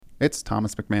It's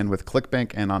Thomas McMahon with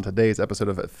ClickBank, and on today's episode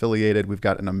of Affiliated, we've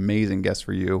got an amazing guest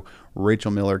for you.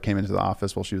 Rachel Miller came into the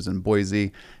office while she was in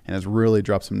Boise and has really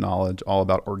dropped some knowledge all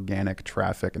about organic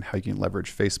traffic and how you can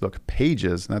leverage Facebook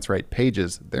pages. And that's right,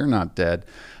 pages, they're not dead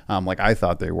like I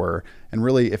thought they were. And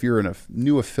really, if you're a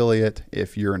new affiliate,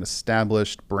 if you're an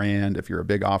established brand, if you're a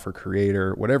big offer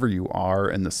creator, whatever you are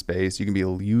in the space, you can be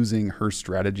using her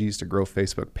strategies to grow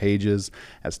Facebook pages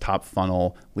as top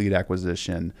funnel lead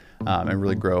acquisition and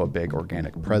really grow a big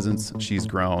organic presence. She's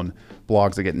grown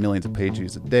blogs that get millions of page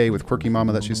views a day with Quirky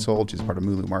Mama that she sold. She's part of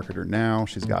Mulu Marketer now.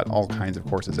 She's got all kinds of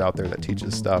courses out there that teach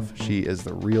this stuff. She is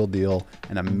the real deal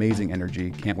and amazing energy.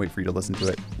 Can't wait for you to listen to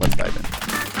it. Let's dive in.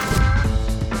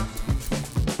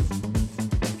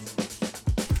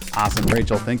 Awesome.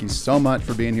 Rachel, thank you so much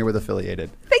for being here with Affiliated.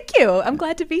 Thank you. I'm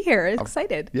glad to be here.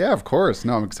 Excited. Yeah, of course.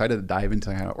 No, I'm excited to dive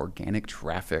into kind of organic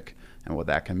traffic and what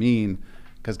that can mean.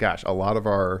 Because gosh, a lot of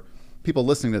our people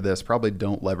listening to this probably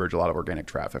don't leverage a lot of organic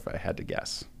traffic, if I had to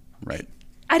guess, right?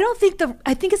 I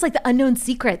think it's like the unknown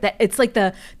secret, that it's like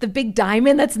the big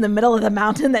diamond that's in the middle of the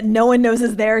mountain that no one knows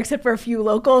is there except for a few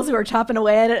locals who are chopping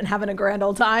away at it and having a grand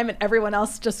old time, and everyone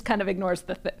else just kind of ignores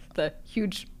the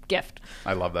huge gift.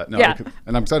 I love that. No, yeah.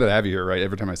 And I'm excited to have you here, right?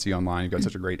 Every time I see you online, you've got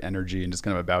such a great energy and just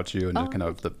kind of about you and just kind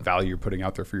of the value you're putting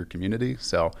out there for your community.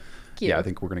 So yeah, I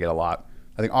think we're going to get a lot.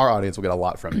 I think our audience will get a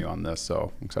lot from you on this.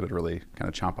 So I'm excited to really kind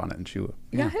of chomp on it and chew.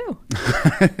 Yeah.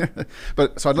 Yahoo.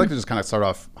 But so I'd like to just kind of start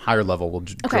off higher level. We'll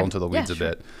drill into the weeds a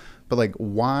bit. But like,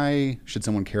 why should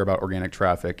someone care about organic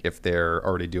traffic if they're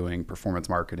already doing performance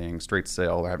marketing, straight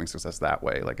sale, they're having success that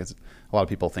way? Like, a lot of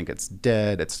people think it's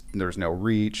dead. There's no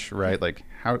reach, right? Like,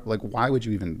 why would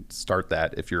you even start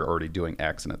that if you're already doing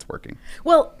X and it's working?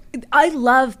 Well, I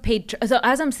love paid. So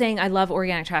as I'm saying, I love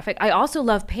organic traffic. I also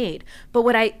love paid. But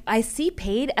what I see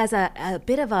paid as a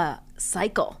bit of a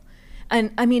cycle.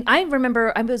 And I mean, I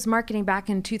remember I was marketing back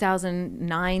in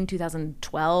 2009,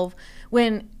 2012,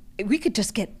 when we could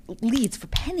just get leads for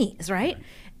pennies, right?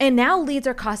 And now leads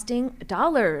are costing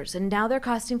 $1, and now they're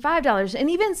costing $5, and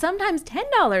even sometimes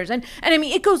 $10. And I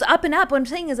mean, it goes up and up. What I'm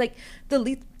saying is like the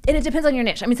lead, and it depends on your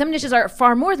niche. I mean, some niches are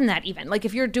far more than that even. Like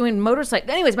if you're doing motorcycle,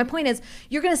 anyways, my point is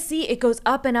you're going to see it goes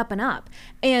up and up and up.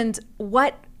 And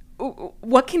what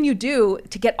can you do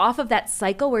to get off of that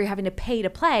cycle where you're having to pay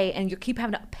to play and you keep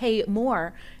having to pay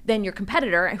more than your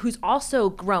competitor who's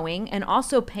also growing and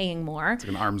also paying more? It's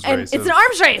like an arms race. It's an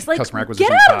arms race. Like, customer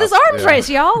acquisition get out of this arms yeah. race,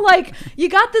 y'all. Like, you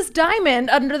got this diamond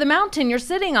under the mountain you're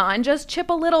sitting on. Just chip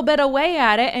a little bit away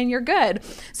at it and you're good.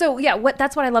 So yeah,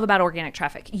 that's what I love about organic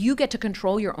traffic. You get to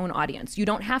control your own audience. You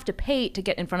don't have to pay to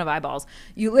get in front of eyeballs.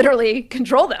 You literally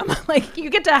control them. Like, you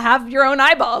get to have your own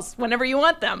eyeballs whenever you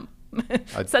want them.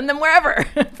 Send them wherever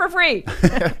for free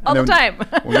all the time.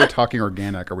 When we're talking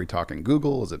organic, are we talking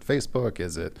Google? Is it Facebook?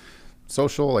 Is it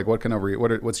social? Like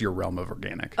what's your realm of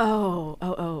organic?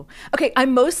 Okay,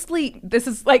 this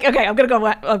is like, okay, I'm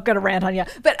gonna rant on you,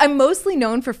 but I'm mostly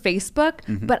known for Facebook,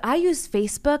 but I use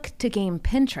Facebook to game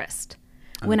Pinterest.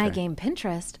 When I game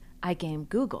Pinterest, I game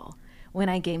Google. When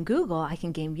I game Google, I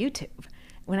can game YouTube.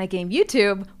 When I game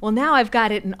YouTube, well, now I've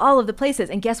got it in all of the places,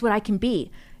 and guess what I can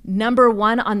be? Number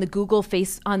one on the Google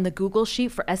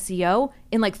sheet for SEO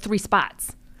in like 3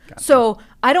 spots. Gotcha. So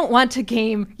I don't want to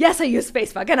game. Yes, I use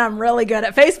Facebook and I'm really good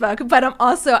at Facebook, but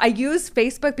I use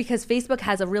Facebook because Facebook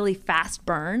has a really fast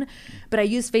burn, but I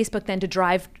use Facebook then to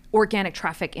drive organic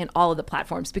traffic in all of the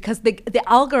platforms because the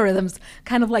algorithms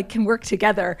kind of like can work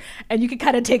together and you can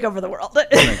kind of take over the world. That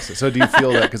makes sense. So do you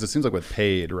feel that, because it seems like with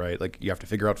paid, right, like you have to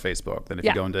figure out Facebook, then if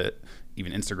you go into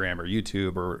even Instagram or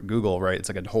YouTube or Google, right, it's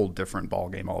like a whole different ball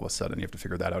game all of a sudden. You have to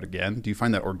figure that out again. Do you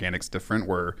find that organic's different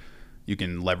where you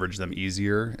can leverage them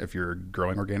easier if you're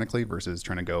growing organically versus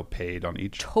trying to go paid on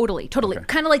each? Totally. Okay.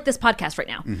 Kind of like this podcast right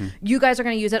now. You guys are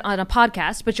going to use it on a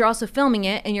podcast, but you're also filming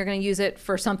it and you're going to use it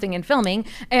for something in filming.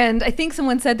 And I think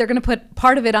someone said they're going to put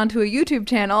part of it onto a YouTube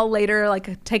channel later,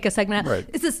 like take a segment. Right.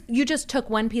 You just took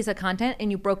one piece of content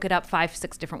and you broke it up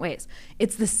 5-6 different ways.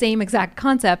 It's the same exact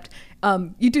concept.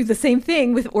 You do the same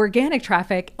thing with organic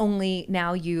traffic, only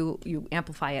now you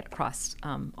amplify it across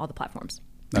all the platforms.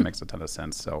 That makes a ton of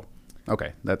sense. So,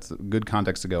 okay, that's good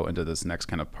context to go into this next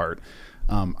kind of part.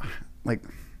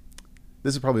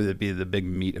 This is probably be the big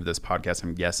meat of this podcast,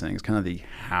 I'm guessing. It's kind of the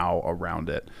how around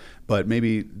it. But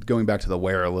maybe going back to the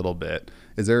where a little bit,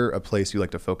 is there a place you like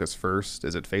to focus first?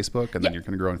 Is it Facebook? And then you're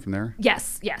kind of growing from there?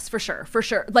 Yes, for sure.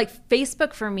 Like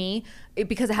Facebook for me,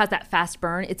 because it has that fast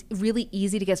burn, it's really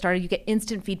easy to get started. You get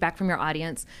instant feedback from your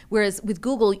audience. Whereas with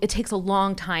Google, it takes a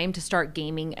long time to start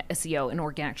gaming SEO and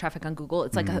organic traffic on Google.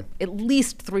 It's like at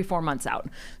least 3-4 months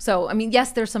out. So, I mean,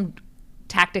 yes, there's some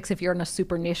tactics if you're in a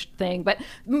super niche thing, but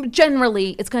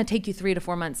generally it's going to take you 3 to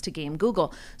 4 months to game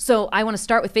Google. So I want to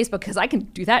start with Facebook because I can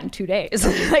do that in 2 days.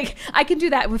 Like I can do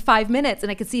that with 5 minutes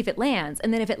and I can see if it lands.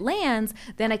 And then if it lands,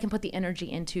 then I can put the energy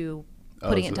into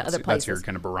putting it into other places. That's your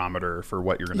kind of barometer for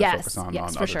what you're going to focus on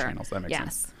other channels. That makes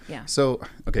sense. Yeah. So,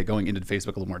 okay, going into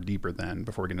Facebook a little more deeper then,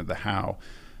 before we get into the how,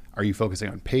 are you focusing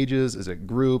on pages? Is it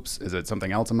groups? Is it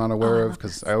something else I'm not aware of?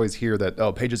 Because I always hear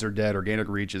that, pages are dead, organic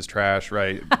reach is trash,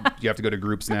 right? You have to go to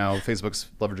groups now. Facebook's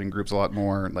leveraging groups a lot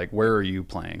more. Like, where are you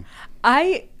playing?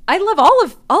 I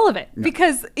love all of it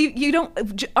because you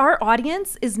don't. Our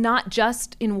audience is not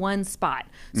just in one spot.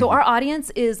 So our audience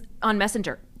is on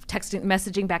Messenger,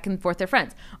 messaging back and forth their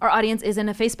friends. Our audience is in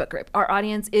a Facebook group. Our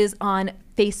audience is on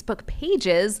Facebook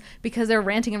pages because they're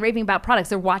ranting and raving about products.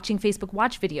 They're watching Facebook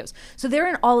watch videos. So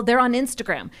they're on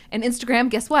Instagram. And Instagram,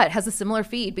 guess what, has a similar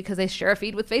feed because they share a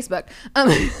feed with Facebook.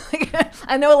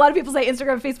 I know a lot of people say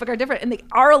Instagram and Facebook are different, and they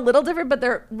are a little different, but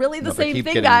they're really the same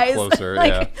thing, guys. Closer,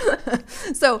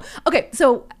 So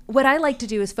what I like to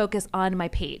do is focus on my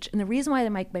page. And the reason why I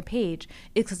like my page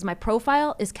is because my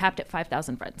profile is capped at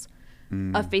 5,000 friends.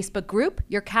 A Facebook group,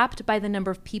 you're capped by the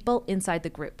number of people inside the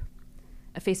group.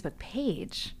 A Facebook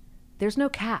page, there's no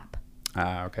cap.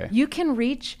 Okay. You can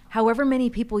reach however many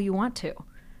people you want to.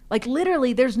 Like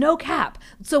literally, there's no cap.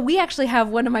 So we actually have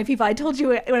one of my people, I told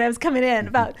you when I was coming in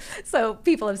about, so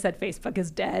people have said Facebook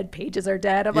is dead, pages are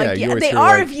dead. I'm like, yeah, they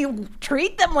are if you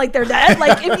treat them like they're dead.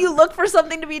 Like if you look for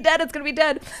something to be dead, it's going to be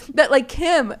dead. But like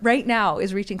Kim right now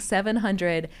is reaching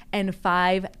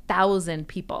 705,000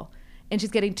 people. And she's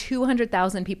getting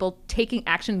 200,000 people taking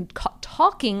action,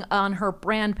 talking on her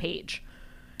brand page.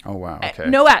 Oh, wow. Okay.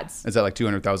 No ads. Is that like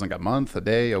 200,000 a month, a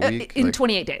day, a week? In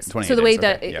 28 days. 28 so the way days,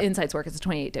 that insights work is a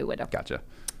 28-day window. Gotcha.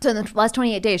 So in the last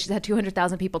 28 days, she's had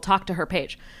 200,000 people talk to her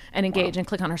page and engage and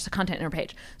click on her content in her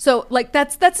page. So like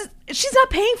that's she's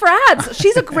not paying for ads.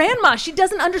 She's a grandma. She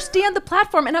doesn't understand the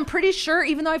platform. And I'm pretty sure,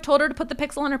 even though I've told her to put the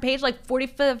pixel on her page like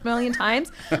 45 million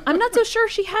times, I'm not so sure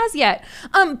she has yet.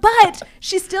 But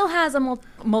she still has a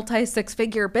multi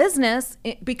 6-figure business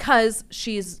because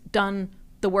she's done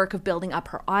the work of building up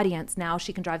her audience. Now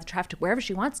she can drive the traffic to wherever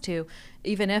she wants to,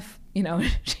 even if,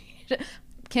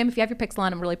 Kim, if you have your pixel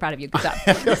on, I'm really proud of you. Good job.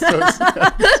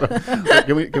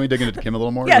 Can we dig into Kim a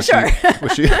little more? Yeah, sure.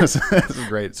 This is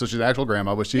great. So she's an actual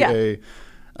grandma. Was she a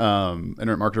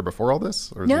internet marketer before all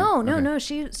this? Or No.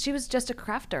 She was just a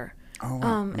crafter. Oh,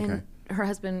 wow. Okay. And her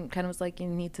husband kind of was like, you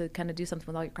need to kind of do something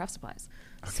with all your craft supplies.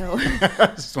 So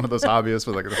it's just one of those hobbyists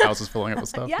with like the house is filling up with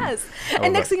stuff. Yes.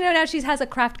 And next thing you know, now she has a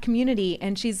craft community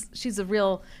and she's a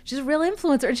real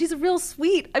influencer and she's a real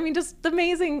sweet. I mean, just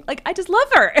amazing. Like I just love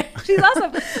her. She's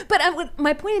awesome. But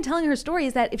my point in telling her story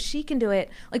is that if she can do it,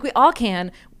 like we all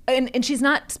can. And she's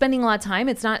not spending a lot of time.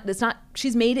 It's not,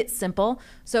 she's made it simple.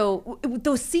 So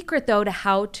the secret though to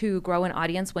how to grow an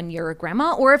audience when you're a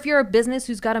grandma, or if you're a business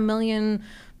who's got 1 million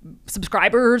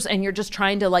subscribers and you're just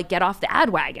trying to like get off the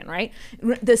ad wagon, right?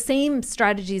 The same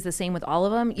strategy is the same with all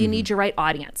of them. You need your right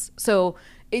audience. So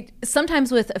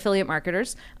sometimes with affiliate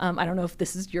marketers, I don't know if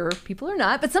this is your people or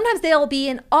not, but sometimes they'll be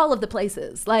in all of the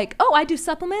places. Like, oh, I do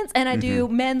supplements and I do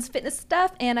men's fitness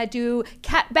stuff and I do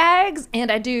cat bags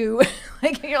and I do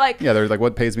like, you're like, yeah, they're like,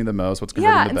 what pays me the most? What's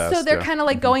converting the best? So they're kind of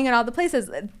like going in all the places.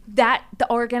 That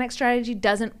the organic strategy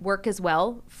doesn't work as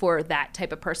well for that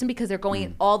type of person because they're going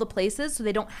in all the places, so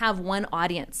they don't have one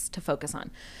audience to focus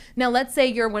on. Now, let's say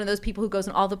you're one of those people who goes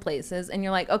in all the places and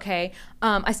you're like, okay,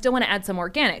 I still want to add some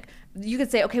organic. You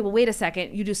could say, okay, well, wait a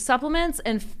second. You do supplements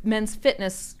and men's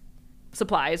fitness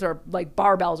supplies or like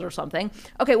barbells or something.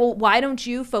 Okay, well, why don't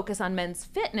you focus on men's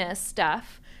fitness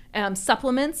stuff,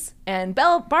 supplements and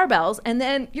barbells, and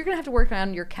then you're going to have to work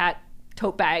on your cat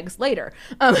tote bags later.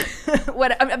 I'm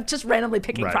just randomly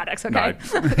picking products, okay?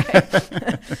 No, okay.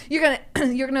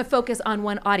 You're gonna focus on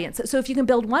one audience. So if you can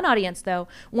build one audience, though,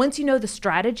 once you know the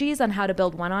strategies on how to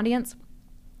build one audience,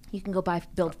 you can go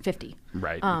build 50.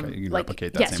 Right. Okay. You can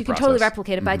replicate that yes, same you can process. totally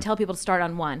replicate it, but I tell people to start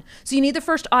on one. So you need the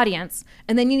first audience,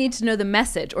 and then you need to know the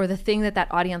message or the thing that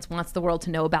audience wants the world to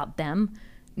know about them.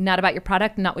 Not about your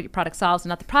product, not what your product solves,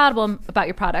 not the problem about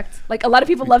your product. Like a lot of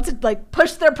people love to like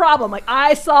push their problem. Like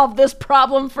I solved this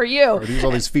problem for you. Or these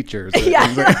all these features.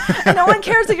 No one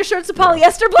cares that your shirt's a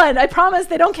polyester blend. I promise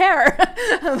they don't care.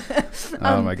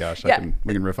 Oh my gosh,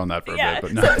 we can riff on that for a bit.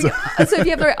 But no. So if you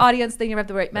have the right audience, then you have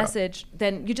the right message,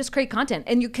 then you just create content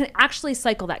and you can actually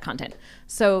cycle that content.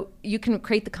 So you can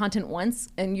create the content once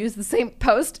and use the same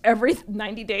post every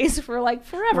 90 days for like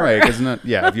forever. Right, isn't it?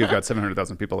 Yeah, if you've got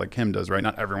 700,000 people like Kim does, right?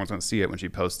 Not everyone's going to see it when she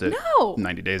posted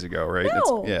 90 days ago, right?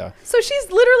 No. So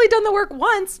she's literally done the work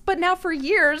once, but now for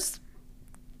years,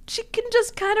 she can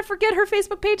just kind of forget her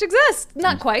Facebook page exists.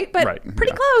 Not quite, but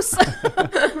pretty close.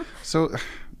 So,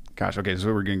 gosh, okay,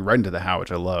 so we're getting right into the how,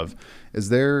 which I love. Is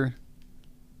there,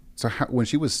 so how, when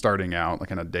she was starting out,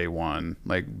 like on a day one,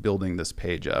 like building this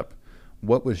page up,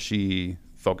 what was she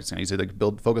focusing on? You said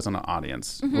like focus on the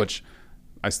audience, which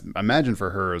I imagine for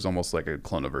her is almost like a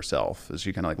clone of herself. Is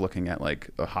she kind of like looking at like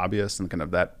a hobbyist and kind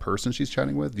of that person she's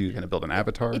chatting with? Do you kind of build an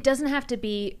avatar? It doesn't have to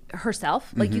be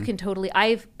herself. Like you can totally,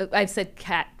 I've said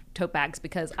cat tote bags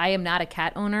because I am not a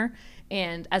cat owner.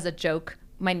 And as a joke,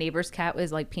 my neighbor's cat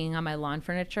was like peeing on my lawn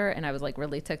furniture, and I was like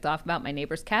really ticked off about my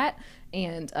neighbor's cat.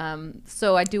 And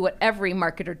so I do what every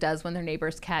marketer does when their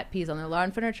neighbor's cat pees on their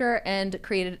lawn furniture, and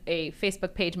created a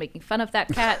Facebook page making fun of that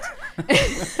cat.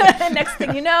 And next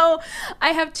thing you know, I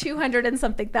have 200 and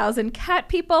something thousand cat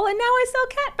people, and now I sell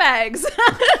cat bags.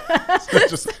 So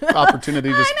it's just opportunity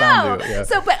just found you. Yeah.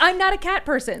 So, but I'm not a cat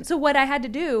person. So what I had to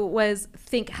do was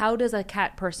think, how does a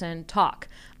cat person talk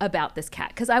about this cat?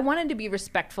 Because I wanted to be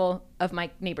respectful of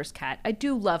my neighbor's cat. I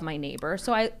do love my neighbor,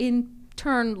 so I in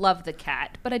turn love the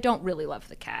cat, but I don't really love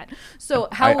the cat. So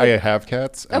how I have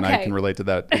cats, and I can relate to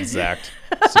that exact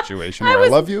situation where I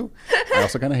love you. I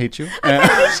also kind of hate you. I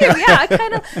hate you. Yeah, I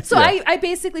kind of. So I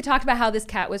basically talked about how this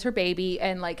cat was her baby,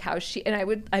 and like how she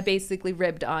and I basically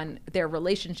ribbed on their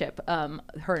relationship,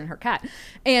 her and her cat,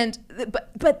 and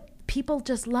but people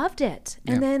just loved it.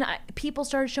 And then people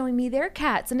started showing me their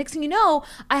cats. And next thing you know,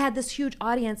 I had this huge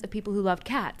audience of people who loved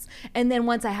cats. And then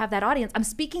once I have that audience, I'm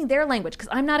speaking their language because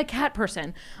I'm not a cat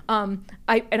person.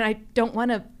 I don't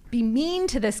want to be mean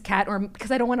to this cat, or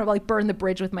because I don't want to like burn the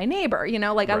bridge with my neighbor, you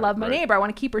know, like I love my neighbor. I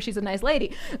want to keep her. She's a nice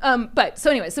lady. But so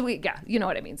anyway, so you know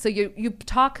what I mean? So you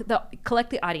collect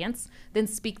the audience, then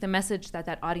speak the message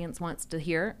that audience wants to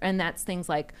hear. And that's things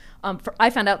like, I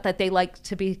found out that they like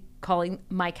to be calling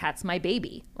my cat's my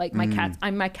baby. Like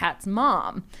I'm my cat's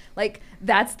mom. Like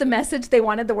that's the message they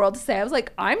wanted the world to say. I was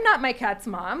like, I'm not my cat's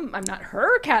mom. I'm not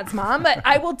her cat's mom, but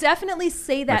I will definitely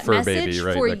say that message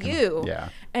baby, for you.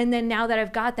 And then now that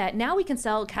I've got that, now we can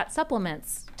sell cat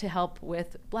supplements to help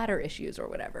with bladder issues or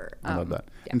whatever. I love that.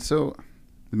 And so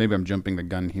maybe I'm jumping the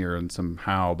gun here and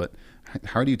somehow, but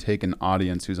how do you take an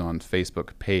audience who's on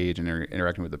Facebook page and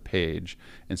interacting with the page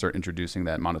and start introducing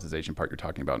that monetization part you're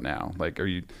talking about now? Like,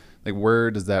 where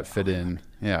does that fit in?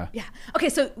 Yeah. Okay,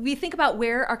 so we think about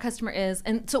where our customer is.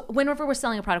 And so whenever we're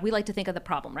selling a product, we like to think of the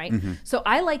problem, right? So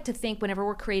I like to think whenever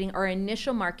we're creating our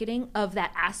initial marketing of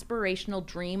that aspirational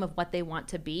dream of what they want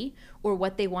to be or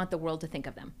what they want the world to think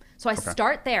of them. So I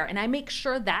start there, and I make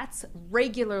sure that's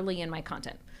regularly in my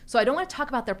content. So I don't want to talk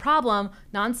about their problem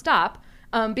nonstop.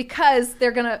 Because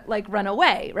they're gonna like run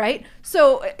away, right?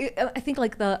 So I think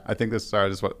like I think this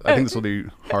will be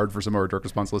hard for some of our direct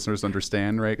response listeners to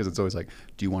understand, right? Because it's always like,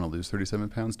 do you want to lose 37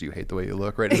 pounds? Do you hate the way you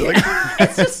look? Right?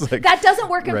 It's just like, that doesn't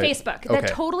work in Facebook. That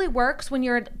totally works when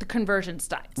you're at the conversion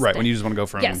stage. Right. When you just want to go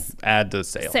from ad to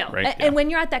sale. Right. And when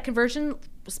you're at that conversion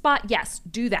spot, yes,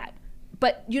 do that.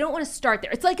 But you don't want to start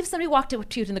there. It's like if somebody walked up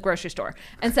to you in the grocery store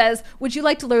and says, would you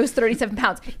like to lose 37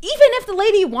 pounds? Even if the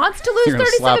lady wants to lose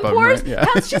 37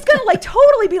 pounds, she's going to like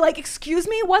totally be like, excuse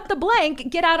me, what the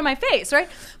blank? Get out of my face, right?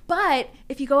 But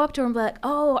if you go up to her and be like,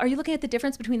 oh, are you looking at the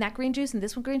difference between that green juice and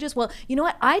this one green juice? Well, you know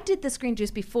what? I did this green juice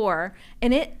before,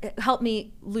 and it helped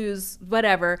me lose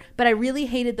whatever, but I really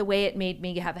hated the way it made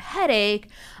me have a headache.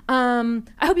 I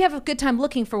hope you have a good time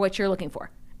looking for what you're looking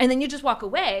for. And then you just walk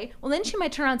away. Well, then she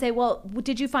might turn around and say, well,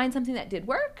 did you find something that did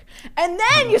work? And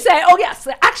then you say, oh, yes,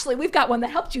 actually, we've got one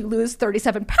that helped you lose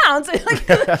 37 pounds.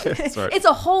 It's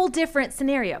a whole different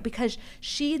scenario because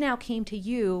she now came to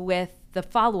you with the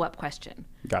follow-up question.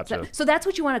 Gotcha. So that's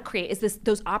what you want to create, is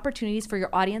those opportunities for your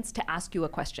audience to ask you a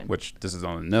question. Which, this is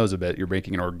on the nose a bit, you're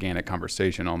making an organic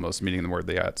conversation, almost meeting them where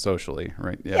they at socially,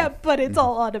 right? Yeah, but it's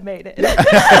all automated. They feel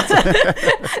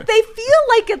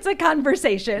like it's a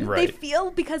conversation. Right. They feel,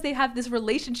 because they have this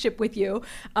relationship with you,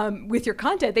 with your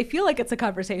content, they feel like it's a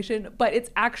conversation, but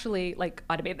it's actually like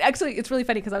automated. Actually, it's really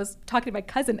funny because I was talking to my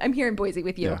cousin. I'm here in Boise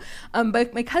with you.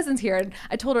 But my cousin's here, and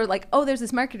I told her like, oh, there's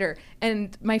this marketer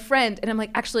and my friend, and I'm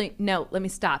like, actually, no, let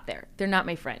me stop there. They're not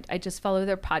my friend. I just follow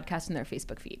their podcast and their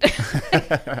Facebook feed.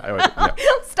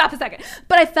 Stop a second.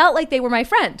 But I felt like they were my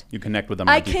friend. You connect with them.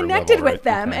 I connected with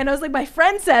them, and I was like, my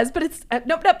friend says, but it's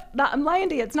nope, I'm lying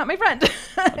to you. It's not my friend.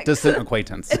 Distant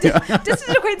acquaintance.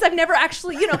 Distant acquaintance. I've never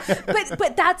actually,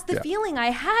 but that's the feeling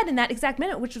I had in that exact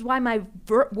minute, which is why my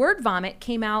word vomit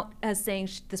came out as saying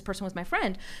this person was my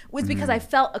friend, was because I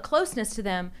felt a closeness to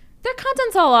them Their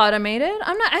content's all automated.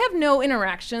 I have no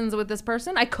interactions with this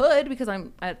person. I could, because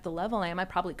I'm at the level I am. I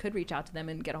probably could reach out to them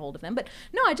and get a hold of them. But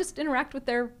no, I just interact with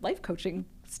their life coaching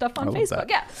stuff on Facebook. That.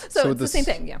 Yeah. So it's the same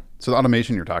thing. Yeah. So the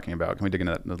automation you're talking about, can we dig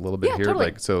into that a little bit here? Totally.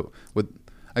 Like, so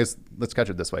I guess let's catch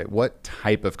it this way. What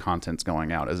type of content's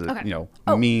going out? Is it,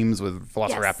 memes with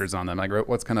velociraptors on them? Like,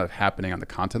 what's kind of happening on the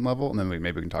content level? And then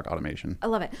maybe we can talk automation. I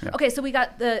love it. Yeah. Okay, so we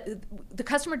got the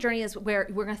customer journey is where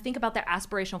we're going to think about their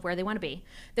aspiration of where they want to be.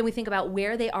 Then we think about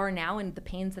where they are now and the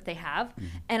pains that they have.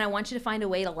 Mm-hmm. And I want you to find a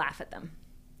way to laugh at them,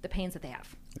 the pains that they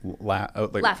have. Laugh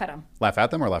at them. Laugh at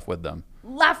them or laugh with them?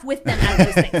 Laugh with them at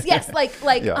those things. Yes,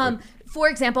 for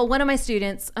example, one of my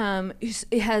students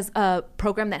has a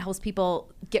program that helps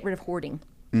people get rid of hoarding.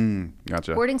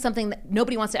 Gotcha. Hoarding, something that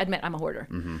nobody wants to admit. I'm a hoarder.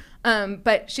 Mm-hmm.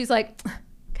 But she's like,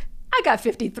 I got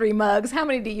 53 mugs. How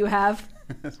many do you have?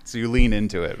 So you lean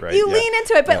into it, right? You lean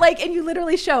into it, but and you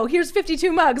literally show, here's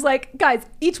 52 mugs. Like, guys,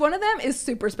 each one of them is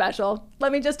super special.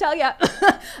 Let me just tell you.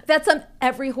 That's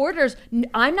every hoarder's.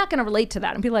 I'm not going to relate to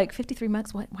that and be like, 53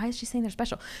 mugs? What? Why is she saying they're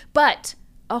special? But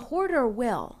a hoarder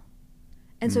will.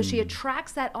 And so she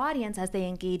attracts that audience as they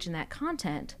engage in that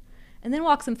content and then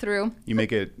walks them through.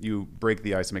 You break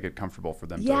the ice and make it comfortable for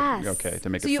them to make it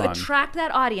fun. So you attract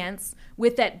that audience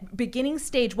with that beginning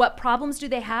stage. What problems do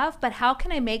they have? But how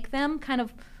can I make them kind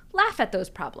of laugh at those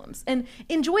problems and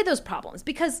enjoy those problems?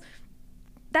 Because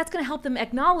that's going to help them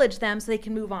acknowledge them so they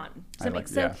can move on. Does that make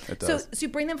sense? Yeah, it does. So you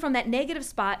bring them from that negative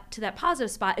spot to that positive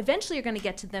spot. Eventually, you're going to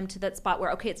get to them to that spot where,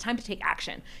 okay, it's time to take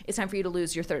action. It's time for you to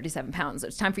lose your 37 pounds.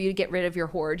 It's time for you to get rid of your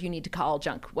hoard. You need to call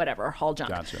junk, whatever, haul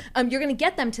junk. Gotcha. You're going to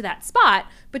get them to that spot,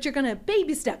 but you're going to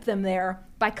baby step them there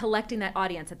by collecting that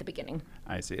audience at the beginning.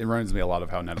 I see. It reminds me a lot of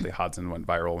how Natalie Hodson went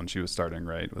viral when she was starting,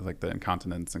 right? With like the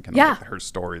incontinence and kind of like her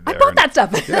story there. I bought that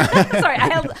stuff. Sorry,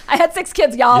 I had 6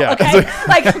 kids, y'all. Yeah. Okay,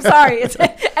 I'm sorry. It's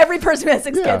every person who has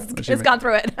 6 kids has gone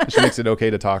through it. She makes it okay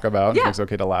to talk about. It makes it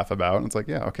okay to laugh about. And it's like,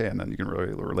 okay, and then you can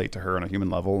really relate to her on a human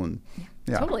level and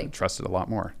totally trust it a lot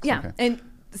more. And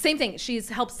the same thing. She's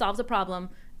helped solve a problem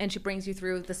and she brings you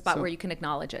through the spot where you can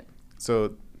acknowledge it.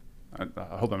 So I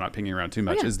hope I'm not pinging around too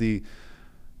much. Is the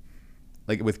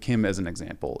like with Kim as an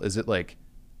example, is it like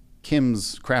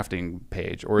Kim's crafting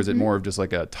page, or is it more of just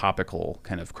like a topical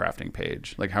kind of crafting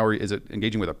page? Like is it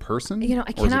engaging with a person?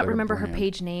 I cannot remember her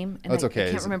page name. And that's okay.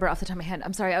 I can't remember off the top of my head.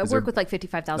 I'm sorry. I work with like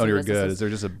 55,000 businesses. you're good. Is there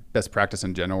just a best practice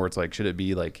in general where it's like, should it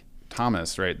be like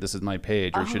Thomas, right? This is my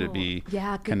page, or should it be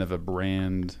kind of a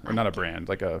brand, or not a brand,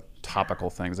 like a topical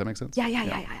thing? Does that make sense?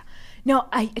 Yeah. No,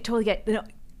 I totally get.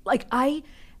 I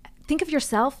think of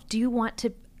yourself. Do you want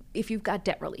to? If you've got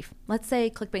debt relief, let's say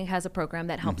ClickBank has a program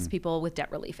that helps people with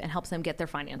debt relief and helps them get their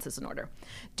finances in order.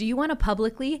 Do you want to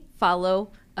publicly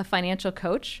follow a financial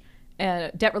coach,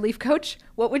 a debt relief coach?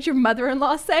 What would your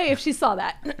mother-in-law say if she saw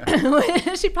that?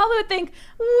 She probably would think,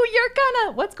 "Ooh,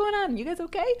 you're what's going on? You guys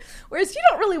okay?" Whereas you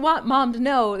don't really want mom to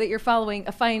know that you're following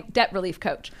a debt relief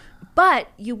coach, but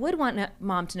you would want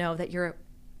mom to know that you're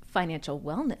financial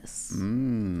wellness.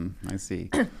 I see.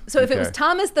 So if it was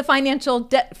Thomas, the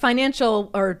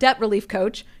financial or debt relief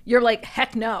coach, you're like,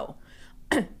 heck no.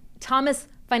 Thomas,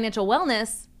 financial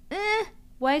wellness,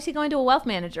 why is he going to a wealth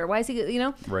manager? Why is he,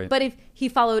 Right. But if he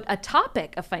followed a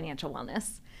topic of financial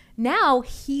wellness, now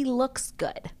he looks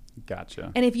good.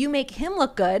 Gotcha. And if you make him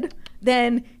look good,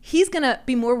 then he's going to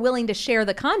be more willing to share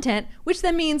the content, which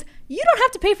then means you don't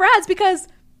have to pay for ads because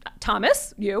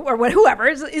Thomas, you, or whoever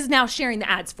is now sharing the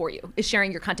ads for you, is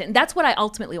sharing your content. And that's what I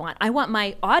ultimately want. I want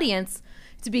my audience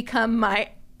to become my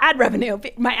ad revenue,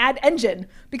 my ad engine,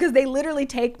 because they literally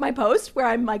take my post where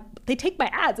I'm like, they take my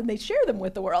ads and they share them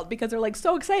with the world because they're like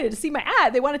so excited to see my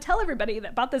ad. They want to tell everybody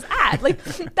about this ad. Like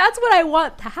that's what I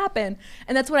want to happen.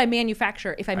 And that's what I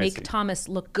manufacture if I make Thomas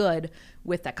look good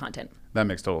with that content. That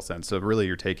makes total sense. So really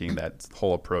you're taking that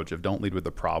whole approach of don't lead with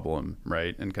the problem,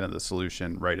 right? And kind of the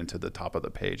solution right into the top of the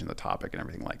page and the topic and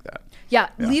everything like that. Yeah.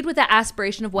 Lead with that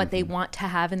aspiration of what they want to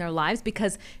have in their lives,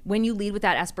 because when you lead with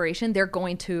that aspiration, they're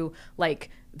going to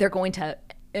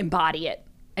embody it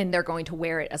and they're going to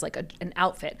wear it as like an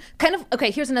outfit. Kind of,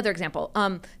 okay, here's another example.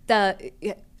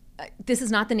 This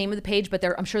is not the name of the page, but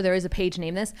I'm sure there is a page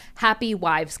named this, Happy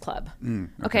Wives Club.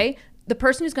 Okay? The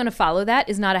person who's going to follow that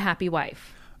is not a happy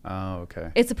wife. Oh,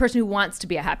 okay. It's the person who wants to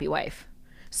be a happy wife.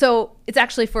 So it's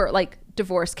actually for like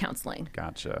divorce counseling.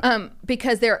 Gotcha.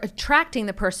 Because they're attracting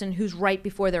the person who's right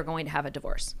before they're going to have a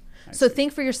divorce. So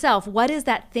think for yourself, what is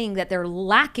that thing that they're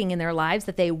lacking in their lives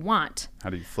that they want?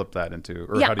 How do you flip that into?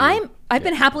 I've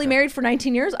been happily married for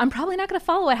 19 years. I'm probably not going to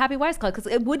follow a Happy Wives Club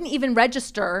because it wouldn't even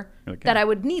register that I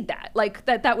would need that. Like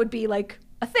that would be like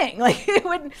a thing. Like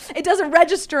it doesn't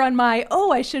register on my,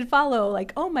 oh, I should follow.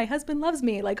 Like, oh, my husband loves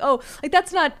me. Like, oh, like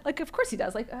that's not like, of course he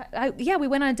does. Like, yeah, we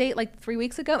went on a date like 3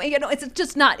 weeks ago. And, it's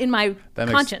just not in my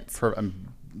conscience.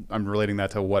 I'm relating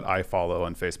that to what I follow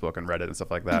on Facebook and Reddit and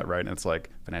stuff like that, right? And it's like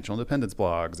financial independence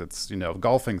blogs. It's,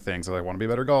 golfing things. So I want to be a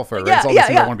better golfer, right? It's all these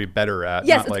things I want to be better at.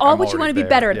 Yes, it's like all what you want to be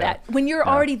better at Yeah. that. When you're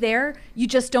already there, you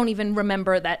just don't even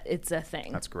remember that it's a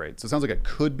thing. That's great. So it sounds like it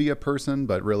could be a person,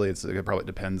 but really it probably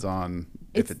depends on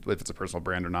if it's a personal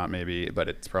brand or not, maybe, but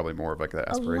it's probably more of like the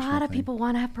aspirational A lot of thing. people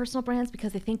want to have personal brands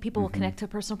because they think people will connect to a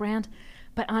personal brand.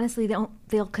 But honestly,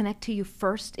 they'll connect to you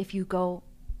first if you go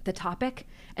the topic.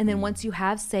 And then once you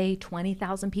have, say,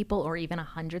 20,000 people or even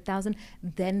 100,000,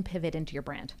 then pivot into your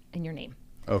brand and your name.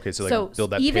 Okay, so build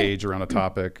that page around a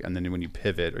topic, and then when you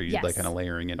pivot, are you like kind of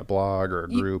layering in a blog or a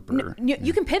group?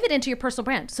 You can pivot into your personal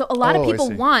brand. So a lot of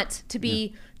people want to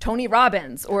be Tony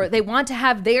Robbins, or they want to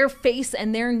have their face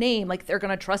and their name. Like, they're going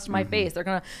to trust my face. They're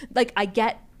going to, like, I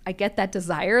get that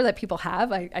desire that people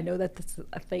have. I know that that's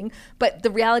a thing. But the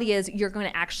reality is you're going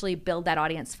to actually build that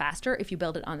audience faster if you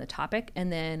build it on the topic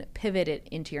and then pivot it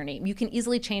into your name. You can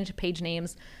easily change page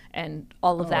names and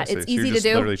all of that. It's easy to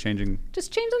do. Literally changing.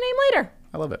 Just change the name later.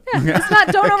 I love it. Yeah, it's not,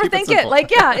 don't overthink it.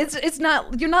 Like, yeah, it's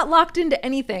not, you're not locked into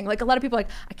anything. Like, a lot of people are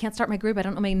like, I can't start my group. I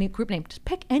don't know my new group name. Just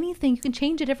pick anything. You can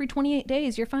change it every 28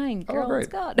 days. You're fine. Girl, great.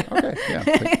 it's God. Okay, yeah.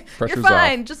 Pressure's You're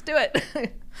fine. off. Just do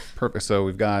it. Perfect. So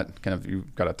you've got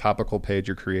a topical page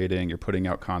you're creating. You're putting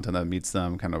out content that meets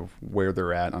them kind of where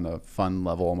they're at on a fun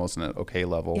level, almost an okay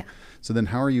level. Yeah. So then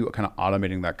how are you kind of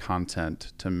automating that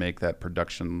content to make that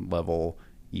production level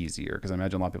easier? Because I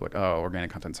imagine a lot of people are like, oh,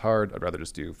 organic content's hard. I'd rather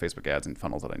just do Facebook ads and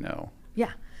funnels that I know.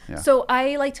 Yeah. So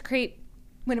I like to create,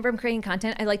 whenever I'm creating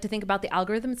content, I like to think about the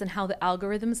algorithms and how the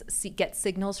algorithms get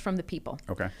signals from the people.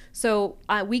 Okay. So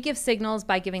we give signals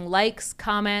by giving likes,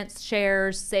 comments,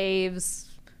 shares, saves,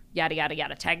 yada, yada,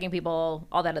 yada, tagging people,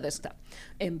 all that other stuff,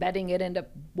 embedding it into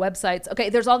websites. Okay,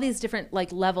 there's all these different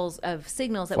like levels of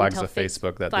signals that Flags we tell to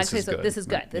Facebook that flags this is good. This is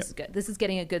good. Right. This is good. This is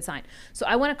getting a good sign. So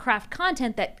I want to craft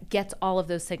content that gets all of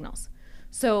those signals.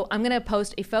 So I'm going to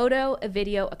post a photo, a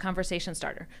video, a conversation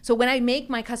starter. So when I make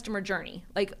my customer journey,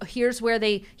 like here's where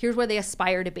they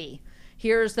aspire to be.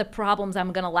 Here's the problems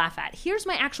I'm going to laugh at. Here's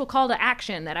my actual call to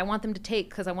action that I want them to take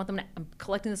because I want them to, I'm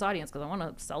collecting this audience because I want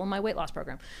to sell them my weight loss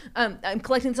program. I'm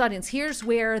collecting this audience. Here's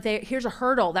a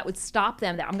hurdle that would stop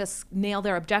them, that I'm going to nail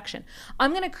their objection.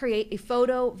 I'm going to create a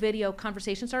photo, video,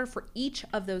 conversation starter for each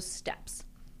of those steps.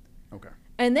 Okay.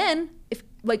 And then if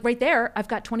like right there, I've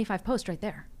got 25 posts right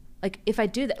there. Like if I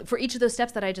do that for each of those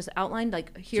steps that I just outlined,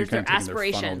 like here's so their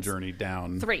aspirations. Their funnel journey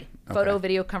down. 3, photo,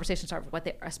 video, conversation starter, what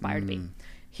they aspire to be.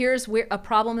 Here's a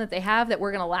problem that they have that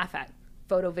we're going to laugh at.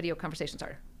 Photo, video, conversation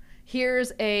starter.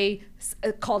 Here's a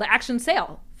call to action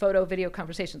sale. Photo, video,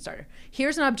 conversation starter.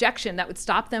 Here's an objection that would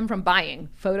stop them from buying.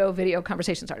 Photo, video,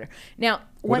 conversation starter. Now,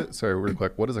 sorry, real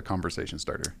quick. What is a conversation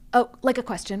starter? Oh, like a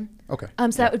question. Okay. So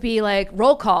that would be like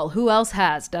roll call. Who else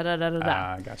has? Da da da da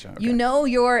da. Gotcha. Okay. You know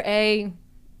you're a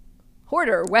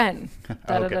hoarder when da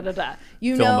da Okay. da da da.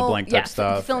 You fill know, in the blank type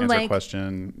stuff. Fill in answer a blank.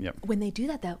 question. Yep. When they do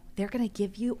that, though, they're going to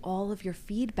give you all of your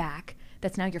feedback.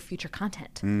 That's now your future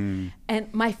content.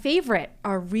 And my favorite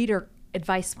are reader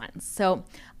advice ones. So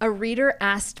a reader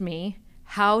asked me,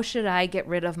 "How should I get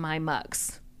rid of my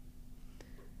mugs?"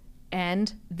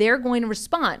 And they're going to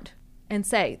respond and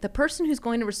say, the person who's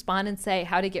going to respond and say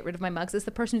how to get rid of my mugs is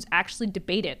the person who's actually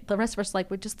debated. The rest of us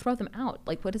would just throw them out.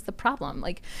 Like, what is the problem?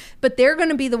 Like, but they're going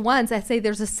to be the ones that say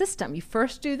there's a system. You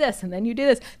first do this and then you do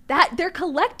this. That they're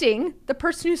collecting the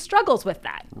person who struggles with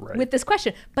that, with this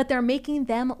question, but they're making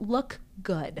them look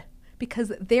good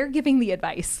because they're giving the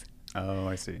advice. Oh,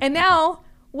 I see. And now,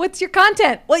 what's your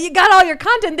content? Well, you got all your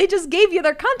content. They just gave you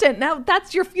their content. Now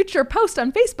that's your future post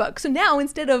on Facebook. So now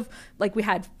instead of like we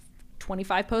had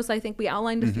 25 posts, I think we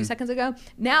outlined a few seconds ago.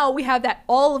 Now we have that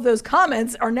all of those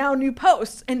comments are now new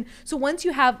posts. And so once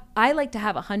you have, I like to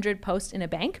have 100 posts in a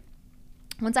bank.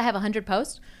 Once I have 100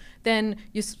 posts, then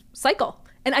you cycle.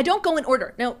 And I don't go in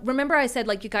order. Now, remember I said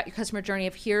like you got your customer journey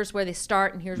of here's where they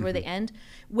start and here's where they end.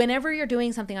 Whenever you're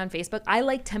doing something on Facebook, I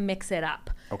like to mix it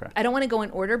up. Okay. I don't want to go in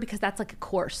order because that's like a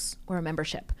course or a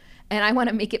membership. And I want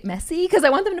to make it messy because I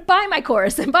want them to buy my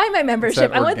course and buy my membership.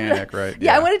 It's organic, right?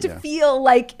 Yeah, I want it to feel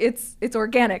like it's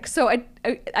organic. So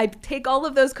I take all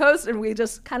of those posts and we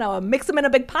just kind of mix them in a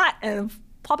big pot and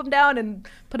plop them down and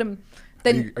put them.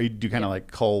 Then you do kind of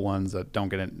like cull ones that don't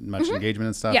get much engagement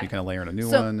and stuff. Yeah. You kind of layer in a new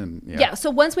one, and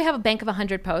So once we have a bank of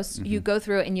 100 posts, you go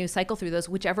through and you cycle through those.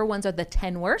 Whichever ones are the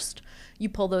 10 worst, you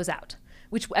pull those out.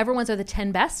 Whichever ones are the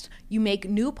 10 best, you make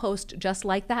new posts just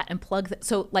like that and plug.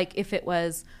 So like if it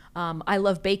was, I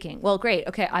love baking. Well, great.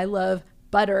 Okay, I love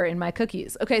butter in my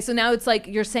cookies. Okay, so now it's like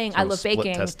you're saying I love split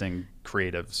baking. testing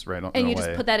creatives, right? And you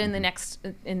just put that in the next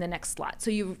slot. So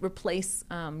you replace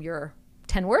your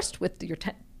 10 worst with your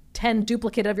 10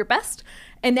 duplicate of your best,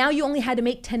 and now you only had to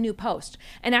make 10 new posts.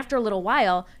 And after a little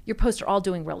while, your posts are all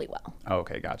doing really well. Oh,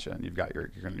 okay, gotcha. And you've got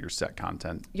your set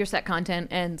content. Your set content,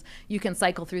 and you can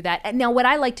cycle through that. And now what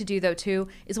I like to do though too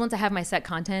is once I have my set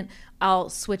content, I'll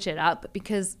switch it up,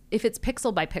 because if it's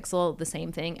pixel by pixel, the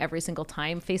same thing every single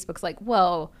time, Facebook's like,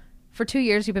 whoa, for 2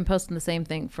 years you've been posting the same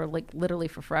thing for like literally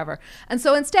for forever. And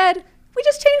so instead, we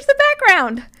just change the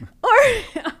background,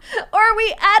 or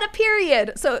we add a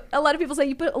period. So a lot of people say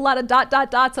you put a lot of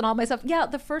dots on all my stuff. Yeah,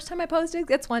 the first time I post it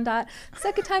gets 1 dot.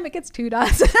 Second time it gets 2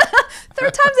 dots.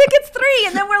 Third time it gets 3.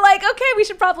 And then we're like, okay, we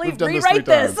should probably rewrite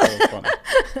this.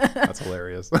 That's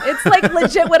hilarious. It's like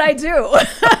legit what I do.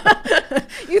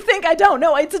 You think I don't?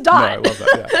 No, it's a dot. No, I love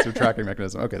that. Yeah, it's your tracking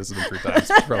mechanism. Okay, this has been 3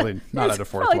 times. Probably not at a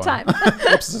fourth one. Time. Oops,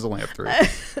 this is only at 3.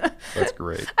 That's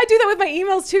great. I do that with my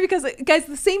emails too, because guys,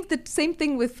 the same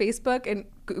thing with Facebook and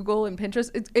Google and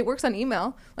Pinterest. It works on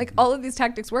email. Like all of these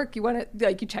tactics work. You want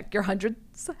to you check your 100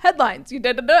 headlines. You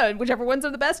and whichever ones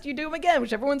are the best, you do them again.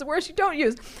 Whichever ones are worse, you don't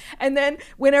use. And then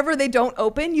whenever they don't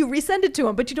open, you resend it to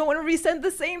them. But you don't want to resend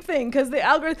the same thing because the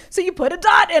algorithm. So you put a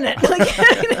dot in it.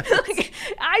 Like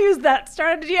I use that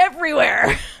strategy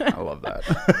everywhere. I love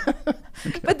that.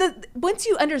 Okay. But once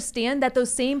you understand that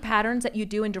those same patterns that you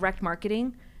do in direct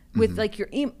marketing with like your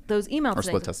those email or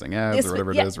split testing ads or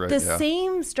whatever it is, right? The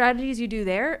same strategies you do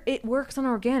there, it works on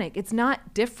organic. It's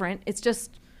not different. It's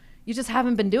just you just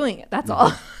haven't been doing it. That's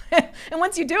all. And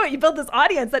once you do it, you build this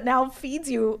audience that now feeds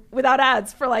you without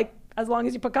ads for like as long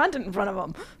as you put content in front of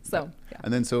them. So yeah.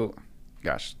 And then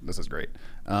gosh, this is great.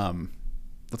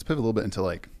 Let's pivot a little bit into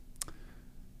like.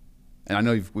 And I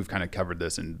know we've kind of covered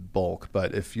this in bulk,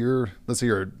 but if let's say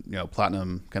you're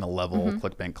platinum kind of level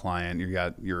ClickBank client, you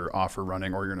got your offer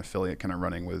running or you're an affiliate kind of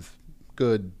running with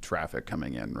good traffic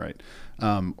coming in, right?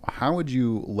 How would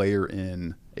you layer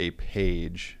in a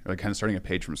page, or kind of starting a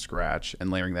page from scratch and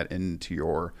layering that into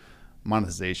your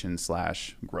monetization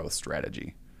 / growth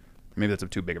strategy? Maybe that's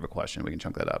too big of a question. We can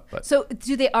chunk that up. But so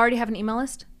do they already have an email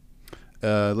list?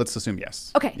 Let's assume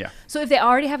yes. Okay. Yeah. So if they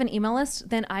already have an email list,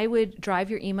 then I would drive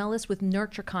your email list with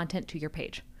nurture content to your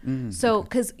page. So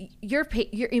because your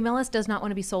email list does not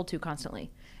want to be sold to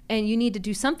constantly. And you need to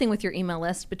do something with your email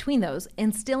list between those,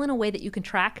 and still in a way that you can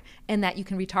track and that you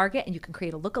can retarget and you can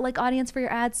create a lookalike audience for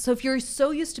your ads. So if you're so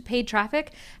used to paid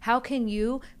traffic, how can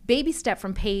you baby step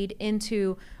from paid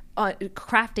into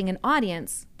crafting an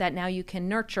audience that now you can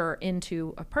nurture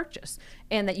into a purchase,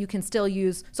 and that you can still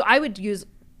use? So I would use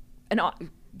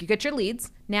you get your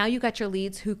leads. Now you got your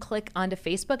leads who click onto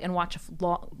Facebook and watch a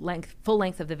full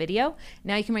length of the video.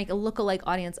 Now you can make a lookalike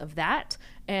audience of that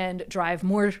and drive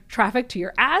more traffic to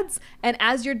your ads. And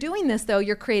as you're doing this, though,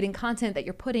 you're creating content that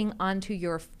you're putting onto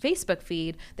your Facebook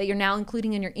feed that you're now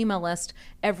including in your email list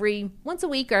once a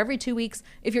week or every 2 weeks.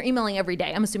 If you're emailing every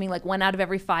day, I'm assuming like 1 out of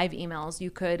every 5 emails,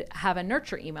 you could have a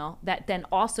nurture email that then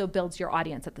also builds your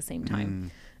audience at the same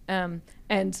time.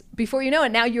 And before you know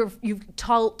it, now you've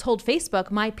told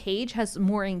Facebook, my page has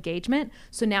more engagement.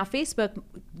 So now Facebook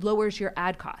lowers your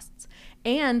ad costs.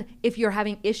 And if you're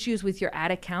having issues with your ad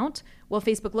account, well,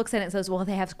 Facebook looks at it and says, well,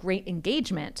 they have great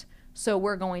engagement, so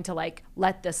we're going to like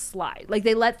let this slide. Like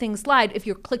they let things slide if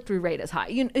your click-through rate is high.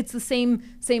 It's the same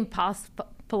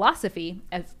philosophy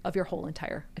of your whole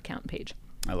entire account page.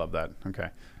 I love that. Okay.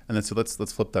 And then so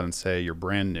let's flip that and say you're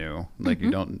brand new, like you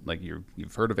don't like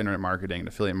you've heard of internet marketing,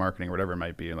 affiliate marketing, or whatever it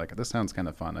might be, and like this sounds kind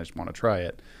of fun, I just want to try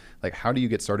it. Like how do you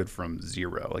get started from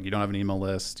zero? Like you don't have an email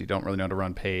list, you don't really know how to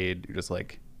run paid. You're just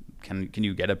like, can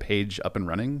you get a page up and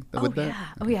running with that? Yeah.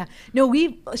 Okay. Oh yeah. No,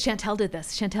 Chantel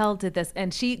did this,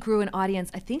 and she grew an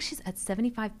audience. I think she's at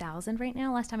 75,000 right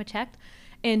now, last time I checked,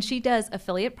 and she does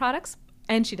affiliate products.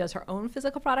 And she does her own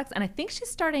physical products. And I think she's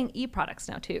starting e-products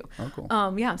now too. Oh, cool.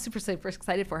 Yeah, I'm super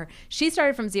excited for her. She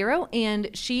started from zero, and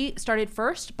she started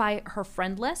first by her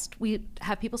friend list. We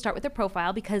have people start with their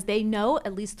profile because they know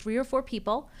at least 3 or 4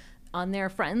 people on their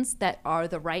friends that are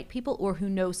the right people or who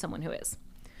know someone who is.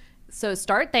 So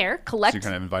start there, collect. So you're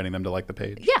kind of inviting them to like the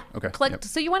page? Yeah. Okay. Collect. Yep.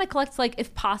 So you want to collect, like,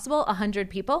 if possible, 100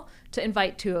 people to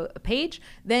invite to a page.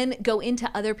 Then go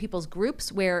into other people's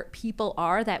groups where people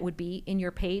are that would be in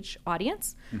your page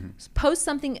audience. Mm-hmm. Post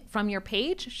something from your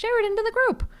page, share it into the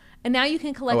group. And now you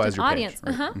can collect an audience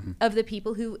page, right? Of the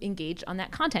people who engage on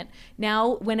that content.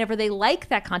 Now, whenever they like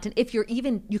that content,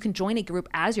 you can join a group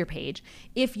as your page.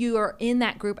 If you are in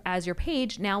that group as your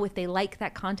page, now if they like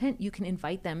that content, you can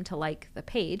invite them to like the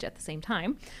page at the same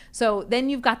time. So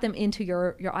then you've got them into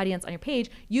your audience on your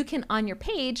page. You can, on your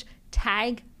page,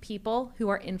 tag people who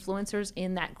are influencers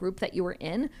in that group that you were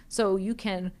in. So you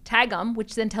can tag them,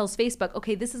 which then tells Facebook,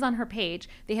 okay, this is on her page.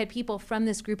 They had people from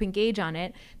this group engage on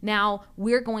it. Now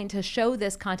we're going to show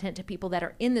this content to people that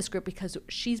are in this group because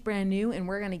she's brand new, and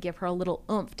we're going to give her a little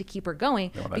oomph to keep her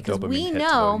going. Because we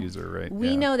know,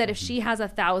 we know that if she has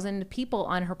 1,000 people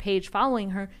on her page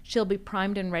following her, she'll be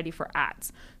primed and ready for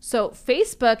ads. So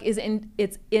Facebook is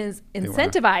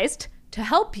incentivized to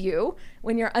help you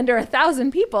when you're under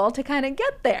 1,000 people to kind of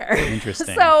get there.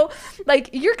 Interesting. So like,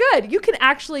 you're good. You can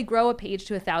actually grow a page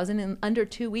to 1,000 in under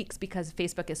 2 weeks because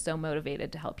Facebook is so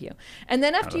motivated to help you. And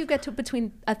then after you get to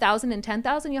between 1,000 and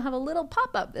 10,000, you'll have a little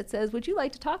pop-up that says, would you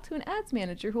like to talk to an ads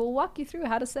manager who will walk you through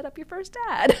how to set up your first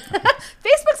ad?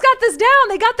 Facebook's got this down.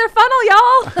 They got their funnel,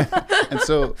 y'all. And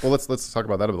so, well, let's talk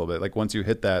about that a little bit. Like, once you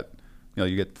hit that,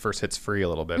 you get first hits free a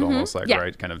little bit, almost like,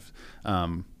 right? Kind of,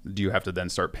 do you have to then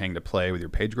start paying to play with your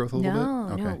page growth a little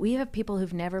bit? No. We have people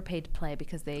who've never paid to play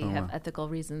because they have ethical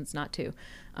reasons not to.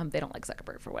 They don't like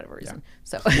Zuckerberg for whatever reason.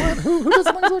 So who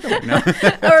doesn't like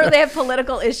Zuckerberg? Or they have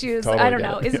political issues. Totally I don't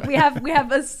know. We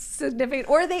have a significant,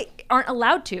 or they aren't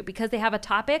allowed to because they have a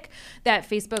topic that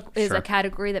Facebook is a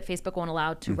category that Facebook won't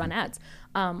allow to run ads.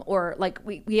 Or like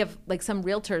we have like some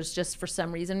realtors just for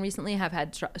some reason recently have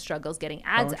had struggles getting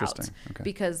ads out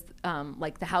because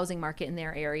like the housing market in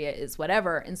their area is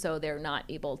whatever, and so they're not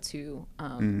able to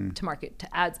market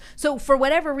to ads. So for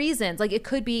whatever reasons, like it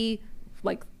could be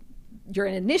like you're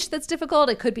in a niche that's difficult.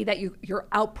 It could be that you're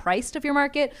outpriced of your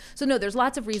market. So no, there's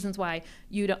lots of reasons why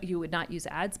you would not use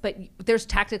ads. But there's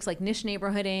tactics like niche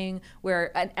neighborhooding,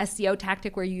 where an SEO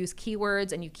tactic where you use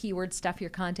keywords and you keyword stuff your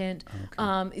content.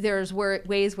 There's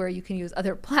ways where you can use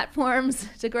other platforms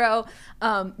to grow.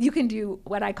 You can do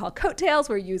what I call coattails,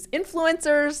 where you use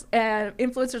influencers, and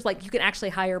influencers, like, you can actually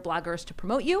hire bloggers to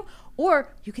promote you,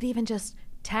 or you could even just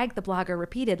tag the blogger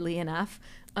repeatedly enough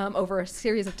over a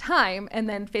series of time, and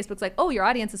then Facebook's like, oh, your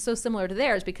audience is so similar to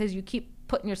theirs because you keep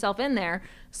putting yourself in there,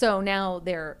 so now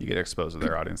you get exposed to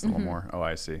their audience a little more. Oh,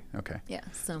 I see. Okay. Yeah.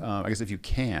 So I guess if you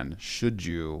can, should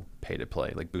you pay to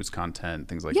play, like boost content,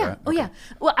 things like that? Oh yeah.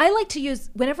 Well, I like to use,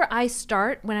 whenever I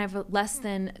start, when I have less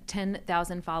than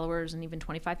 10,000 followers and even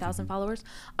 25,000 followers,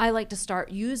 I like to start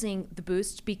using the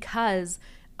boost because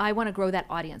I want to grow that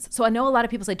audience. So I know a lot of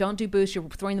people say, don't do boost, you're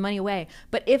throwing the money away.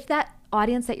 But if that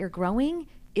audience that you're growing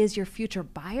is your future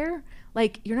buyer,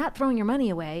 like, you're not throwing your money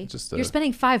away. You're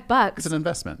spending $5. It's an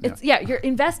investment. You're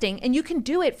investing, and you can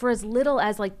do it for as little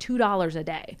as like $2 a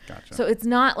day. Gotcha. So it's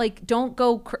not like, don't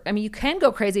go, I mean, you can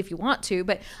go crazy if you want to,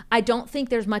 but I don't think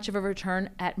there's much of a return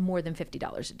at more than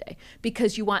 $50 a day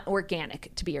because you want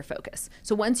organic to be your focus.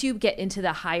 So once you get into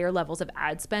the higher levels of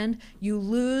ad spend, you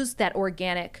lose that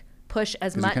organic push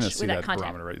as much with that content.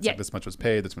 Barometer, right? It's like this much was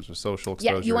paid, this much was social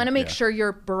exposure. Yeah, you want to make sure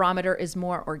your barometer is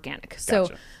more organic.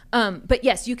 Gotcha. So, but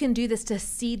yes, you can do this to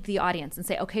seed the audience and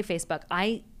say, okay, Facebook,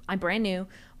 I'm brand new.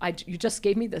 You just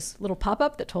gave me this little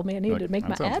pop-up that told me I needed to make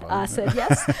my ad. I said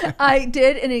yes. I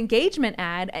did an engagement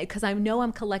ad because I know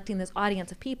I'm collecting this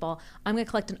audience of people. I'm going to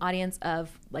collect an audience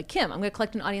of, like Kim, I'm going to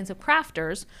collect an audience of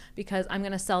crafters because I'm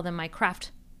going to sell them my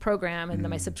craft program and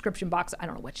then my subscription box. I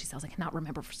don't know what she sells. I cannot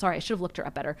remember. Sorry, I should have looked her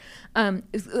up better.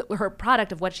 Her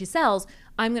product of what she sells,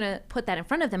 I'm going to put that in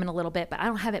front of them in a little bit, but I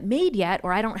don't have it made yet,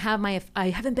 or I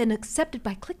haven't been accepted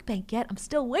by ClickBank yet. I'm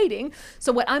still waiting.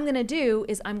 So what I'm going to do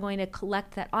is I'm going to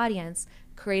collect that audience,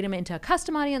 create them into a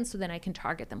custom audience, so then I can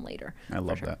target them later. I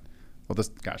love that. Well,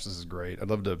 this is great. I'd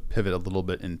love to pivot a little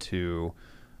bit into,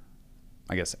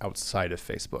 I guess, outside of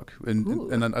Facebook.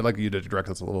 And I'd like you to direct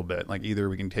us a little bit. Like, either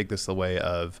we can take this the way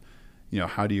of,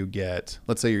 how do you get,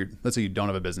 let's say you don't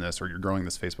have a business, or you're growing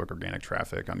this Facebook organic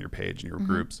traffic on your page and your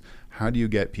groups. How do you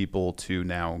get people to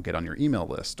now get on your email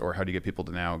list, or how do you get people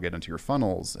to now get into your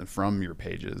funnels and from your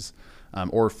pages?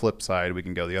 Or flip side, we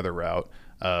can go the other route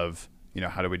of,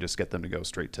 how do we just get them to go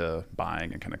straight to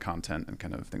buying and kind of content and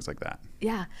kind of things like that?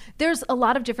 Yeah. There's a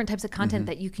lot of different types of content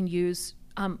that you can use.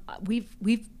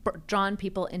 We've drawn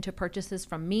people into purchases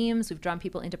from memes. We've drawn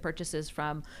people into purchases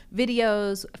from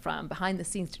videos, from behind the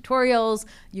scenes tutorials.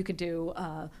 You could do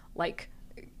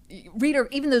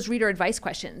even those reader advice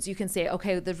questions. You can say,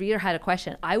 okay, the reader had a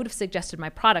question. I would have suggested my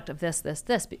product of this,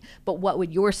 but what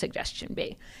would your suggestion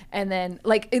be? And then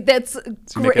that's so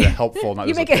you make it helpful, not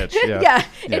just a pitch. Yeah.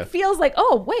 It feels like,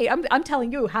 oh wait, I'm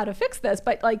telling you how to fix this,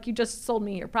 but like, you just sold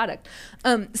me your product.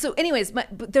 So anyways,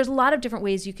 but there's a lot of different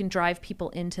ways you can drive people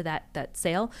into that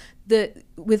sale.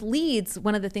 With leads,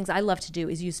 one of the things I love to do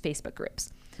is use Facebook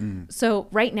groups. So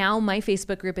right now my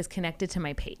Facebook group is connected to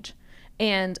my page.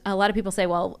 And a lot of people say,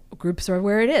 well, groups are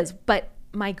where it is. But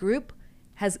my group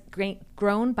has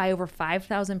grown by over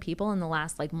 5,000 people in the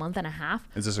last like month and a half.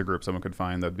 Is this a group someone could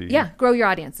find that'd be? Yeah, Grow Your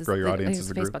Audience. Grow Your Audience is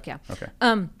a group? Facebook, yeah. Okay.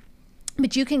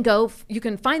 But you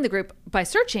can find the group by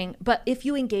searching, but if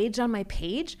you engage on my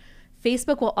page,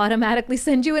 Facebook will automatically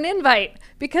send you an invite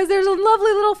because there's a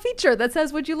lovely little feature that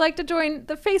says, would you like to join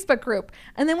the Facebook group?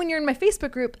 And then when you're in my Facebook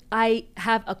group, I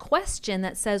have a question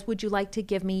that says, would you like to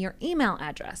give me your email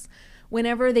address?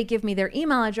 Whenever they give me their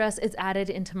email address, it's added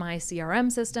into my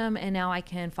CRM system, and now I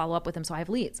can follow up with them so I have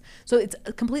leads. So it's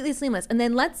completely seamless. And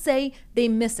then let's say they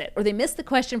miss it, or they miss the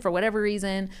question for whatever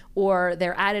reason, or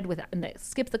they're added with and they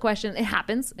skip the question. It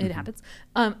happens. It happens.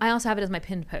 I also have it as my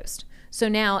pinned post. So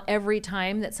now every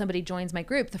time that somebody joins my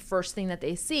group, the first thing that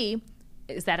they see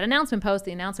is that announcement post.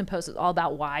 The announcement post is all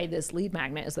about why this lead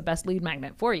magnet is the best lead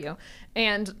magnet for you.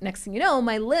 And next thing you know,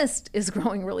 my list is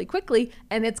growing really quickly,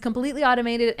 and it's completely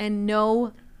automated and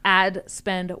no ad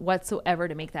spend whatsoever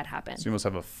to make that happen. So you must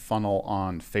have a funnel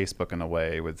on Facebook in a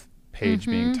way, with page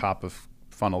being top of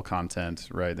funnel content,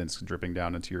 right? Then it's dripping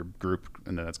down into your group,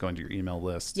 and then it's going to your email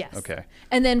list. Yes. Okay.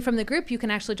 And then from the group, you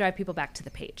can actually drive people back to the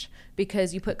page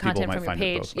because you put content from your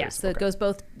page. Yes. So it goes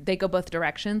both. They go both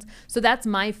directions. So that's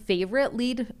my favorite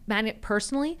lead magnet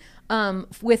personally.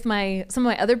 With some of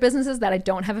my other businesses that I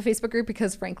don't have a Facebook group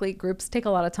because frankly, groups take a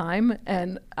lot of time,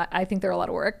 and I think they're a lot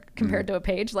of work compared to a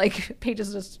page. Like page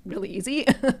is just really easy.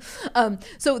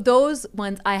 So those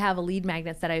ones, I have a lead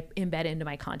magnets that I embed into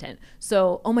my content.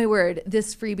 So, oh my word,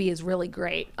 this freebie is really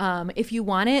great. If you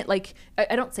want it, like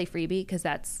I don't say freebie because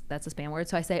that's a spam word.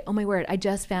 So I say, oh my word, I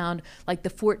just found like the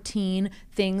 14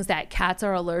 things that cats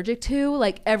are allergic to.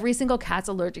 Like every single cat's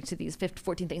allergic to these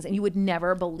 14 things, and you would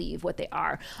never believe what they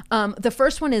are. The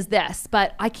first one is this,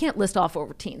 but I can't list all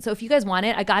 14. So if you guys want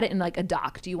it, I got it in like a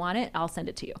doc. Do you want it? I'll send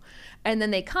it to you. And then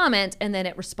they comment, and then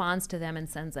it responds to them and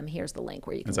sends them, here's the link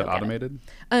where you can. Is that automated?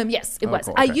 Yes, it was.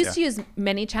 Cool. I Okay, used to use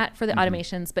ManyChat for the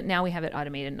automations, but now we have it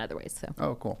automated in other ways. So.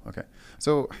 Oh, cool. Okay.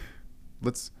 So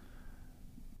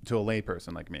to a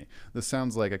layperson like me, this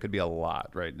sounds like it could be a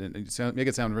lot, right? And make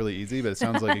it sound really easy, but it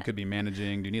sounds like it could be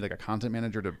managing. Do you need like a content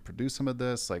manager to produce some of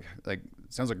this? Like it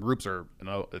sounds like groups are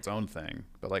its own thing,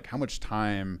 but like how much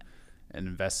time and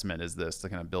investment is this to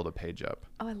kind of build a page up?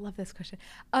 Oh, I love this question.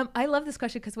 I love this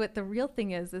question because what the real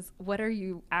thing is what are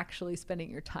you actually spending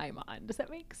your time on? Does that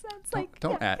make sense?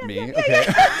 Don't at me. Yeah, okay.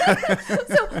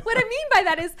 So what I mean by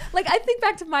that is, like, I think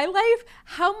back to my life.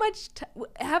 How much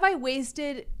have I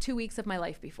wasted 2 weeks of my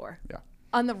life before? Yeah.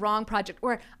 On the wrong project.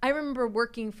 Or I remember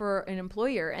working for an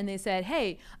employer and they said,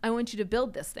 hey, I want you to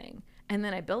build this thing. And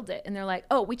then I build it and they're like,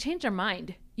 oh, we changed our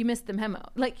mind. You missed the memo.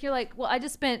 Like, you're like, well, I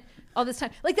just spent all this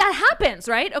time. Like, that happens,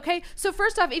 right? Okay. So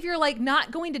first off, if you're like not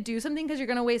going to do something because you're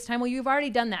going to waste time, well, you've already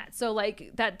done that. So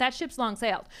like that ship's long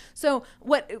sailed. So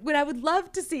what I would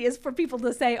love to see is for people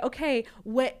to say, okay,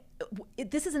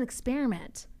 this is an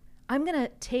experiment. I'm going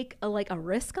to take a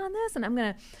risk on this,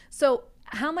 and so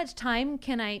how much time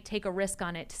can I take a risk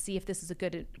on it to see if this is a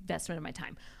good investment of my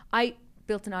time? I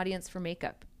built an audience for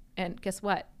makeup, and guess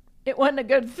what? It wasn't a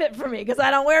good fit for me because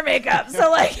I don't wear makeup. So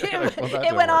like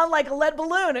it went on like a lead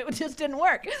balloon. It just didn't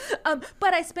work.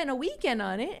 But I spent a weekend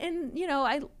on it, and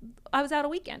I was out a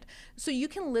weekend. So you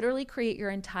can literally create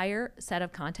your entire set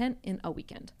of content in a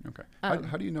weekend. Okay.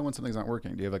 How do you know when something's not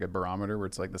working? Do you have like a barometer where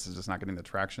it's like, this is just not getting the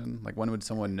traction? Like when would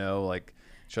someone know, like,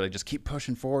 should I just keep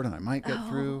pushing forward and I might get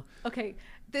through? Okay.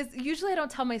 Usually I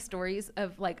don't tell my stories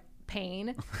of like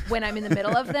pain when I'm in the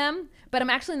middle of them, but I'm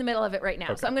actually in the middle of it right now.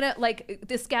 Okay. So I'm going to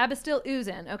the scab is still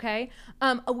oozing. Okay.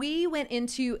 We went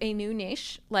into a new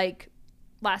niche like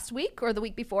last week or the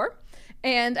week before.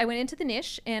 And I went into the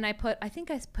niche and I put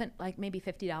like maybe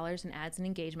 $50 in ads and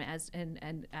engagement ads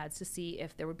and ads to see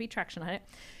if there would be traction on it.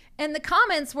 And the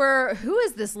comments were, who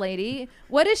is this lady?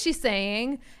 What is she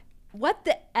saying? What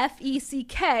the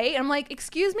FECK? I'm like,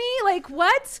 excuse me? Like,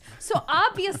 what? So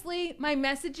obviously my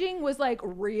messaging was like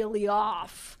really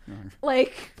off.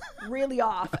 Like really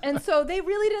off. And so they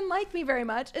really didn't like me very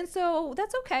much. And so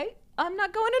that's okay. I'm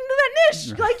not going into that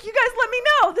niche. Like, you guys let me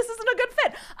know. This isn't a good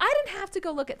fit. I didn't have to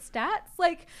go look at stats.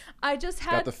 Like, I just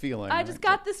got the feeling. I just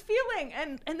got this feeling.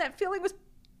 And that feeling was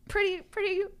pretty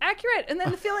accurate. And then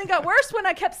the feeling got worse when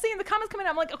I kept seeing the comments coming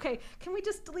out. I'm like, okay, can we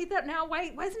just delete that now?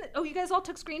 Why isn't it? Oh, you guys all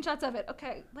took screenshots of it.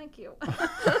 Okay, thank you.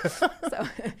 So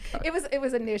it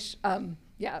was a niche.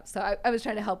 Yeah. So I was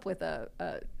trying to help with a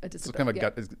disability. So kind of a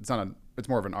gut. It's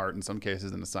more of an art in some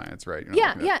cases than a science, right?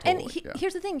 Yeah. And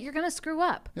here's the thing: you're gonna screw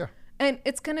up. Yeah. And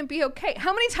it's going to be okay.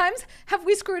 How many times have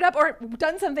we screwed up or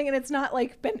done something and it's not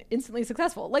like been instantly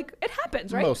successful? Like, it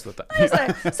happens, right? Most of the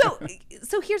time.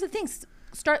 So here's the thing.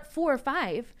 Start 4 or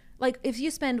 5. Like, if you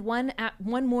spend one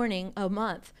morning a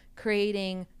month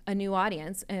creating a new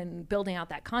audience and building out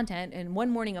that content. And one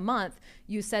morning a month,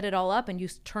 you set it all up and you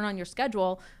turn on your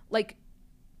schedule. Like,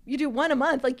 you do one a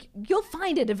month, like, you'll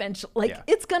find it eventually. Like,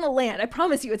 it's going to land. I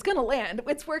promise you, it's going to land.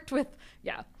 It's worked with,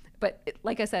 But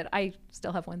like I said, I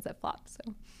still have ones that flop.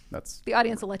 So the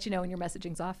audience will let you know when your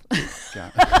messaging's off.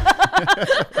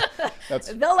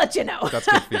 They'll let you know. That's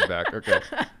good feedback. Okay.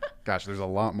 Gosh, there's a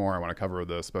lot more I want to cover with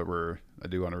this, but I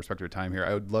do want to respect your time here.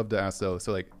 I would love to ask though.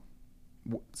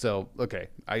 Okay.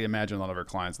 I imagine a lot of our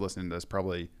clients listening to this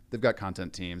probably, they've got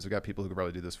content teams. They've got people who could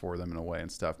probably do this for them in a way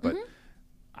and stuff. But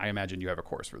I imagine you have a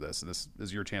course for this. And this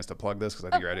is your chance to plug this because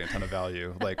I think you're adding a ton of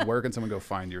value. Like, where can someone go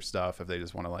find your stuff if they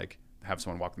just want to like have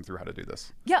someone walk them through how to do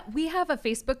this? Yeah, we have a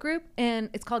Facebook group and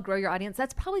it's called Grow Your Audience.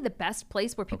 That's probably the best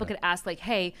place where people could ask like,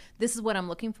 hey, this is what I'm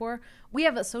looking for. We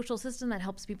have a social assistant that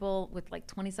helps people with like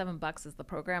 $27 is the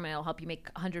program, and it'll help you make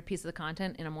 100 pieces of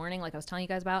content in a morning, like I was telling you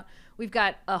guys about. We've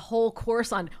got a whole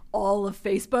course on all of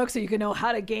Facebook so you can know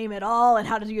how to game it all and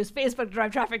how to use Facebook to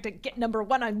drive traffic to get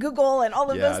 #1 on Google and all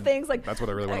of those things. Like, that's what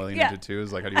I really want to lean into too,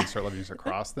 is like, how do you start leveraging this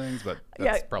across things? But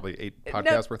that's probably 8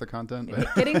 podcasts worth of content.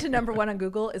 Getting to #1 on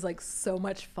Google is like so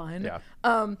much fun.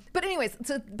 But anyways,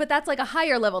 but that's like a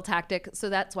higher level tactic. So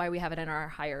that's why we have it in our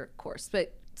higher course.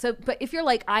 But if you're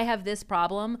like, I have this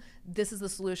problem, this is the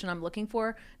solution I'm looking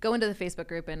for, go into the Facebook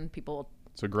group and people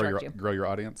will grow your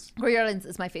audience. Grow Your Audience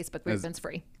is my Facebook group, and it's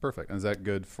free. Perfect. And is that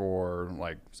good for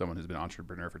like someone who's been an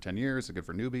entrepreneur for 10 years? Is it good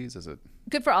for newbies? Is it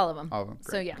good for all of them? All of them.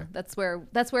 Great. So that's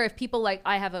where if people like,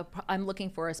 I'm looking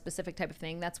for a specific type of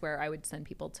thing, that's where I would send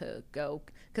people to go,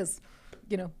 because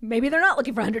maybe they're not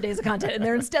looking for 100 days of content and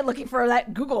they're instead looking for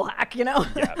that Google hack, Yeah,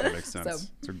 that makes sense.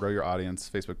 So Grow Your Audience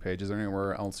Facebook page. Is there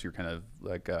anywhere else you're kind of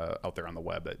like out there on the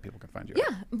web that people can find you?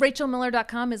 Yeah,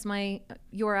 RachelMiller.com is my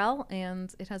URL,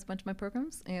 and it has a bunch of my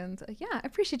programs. And I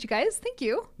appreciate you guys. Thank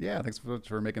you. Yeah, thanks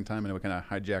for making time. And we kind of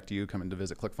hijacked you coming to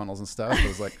visit ClickFunnels and stuff. I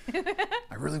was like,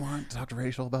 I really want to talk to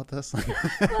Rachel about this.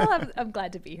 Well, I'm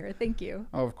glad to be here. Thank you.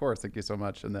 Oh, of course. Thank you so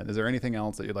much. And then is there anything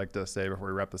else that you'd like to say before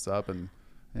we wrap this up? And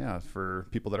for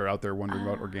people that are out there wondering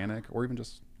about organic, or even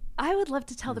just, I would love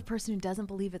to tell the person who doesn't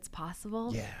believe it's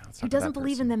possible, who doesn't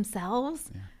believe in themselves,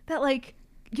 that like,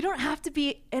 you don't have to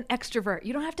be an extrovert.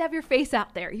 You don't have to have your face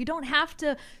out there. You don't have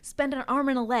to spend an arm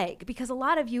and a leg, because a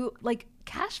lot of you, like,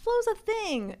 cash flow's a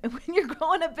thing when you're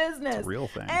growing a business. It's a real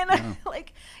thing. And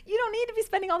like, you don't need to be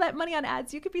spending all that money on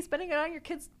ads. You could be spending it on your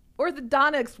kids'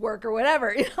 orthodontics work or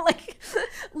whatever.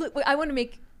 Look, I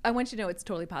want you to know it's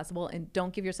totally possible, and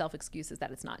don't give yourself excuses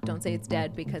that it's not. Don't say it's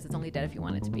dead, because it's only dead if you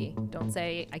want it to be. Don't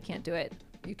say, I can't do it.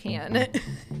 You can.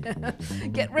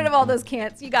 Get rid of all those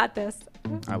can'ts. You got this.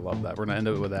 I love that. We're going to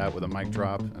end it with a mic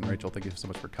drop. And Rachel, thank you so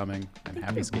much for coming, and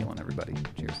happy scaling, everybody.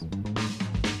 Cheers.